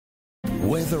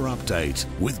Weather update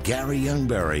with Garry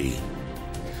Youngberry.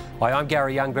 Hi, I'm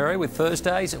Garry Youngberry with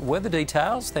Thursday's weather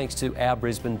details, thanks to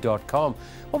ourbrisbane.com.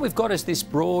 What we've got is this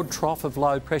broad trough of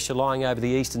low pressure lying over the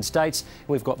eastern states, and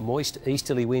we've got moist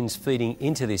easterly winds feeding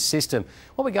into this system.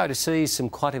 What we're going to see is some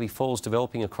quite heavy falls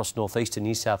developing across northeastern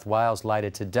New South Wales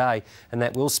later today, and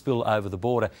that will spill over the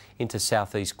border into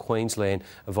southeast Queensland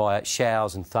via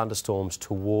showers and thunderstorms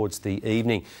towards the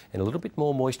evening, and a little bit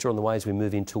more moisture on the way as we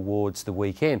move in towards the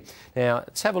weekend. Now,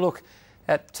 let's have a look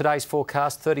at today's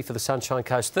forecast. 30 for the Sunshine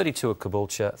Coast, 32 at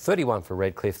Caboolture, 31 for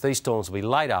Redcliffe. These storms will be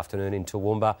late afternoon in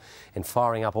Toowoomba and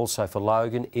firing up also for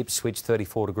Logan, Ipswich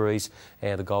 34 degrees,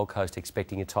 and the Gold Coast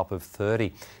expecting a top of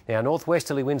 30. Now,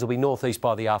 northwesterly winds will be northeast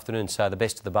by the afternoon, so the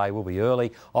best of the bay will be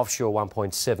early. Offshore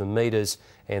 1.7 metres,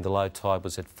 and the low tide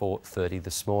was at 4:30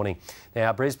 this morning.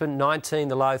 Now, Brisbane 19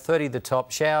 the low, 30 the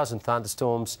top. Showers and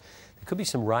thunderstorms. There could be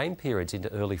some rain periods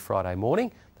into early Friday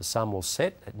morning. The sun will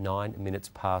set at 9 minutes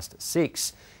past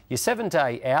 6. Your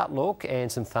 7-day outlook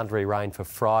and some thundery rain for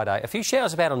Friday. A few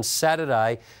showers about on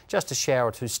Saturday, just a shower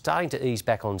or two starting to ease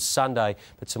back on Sunday,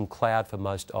 but some cloud for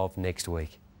most of next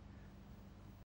week.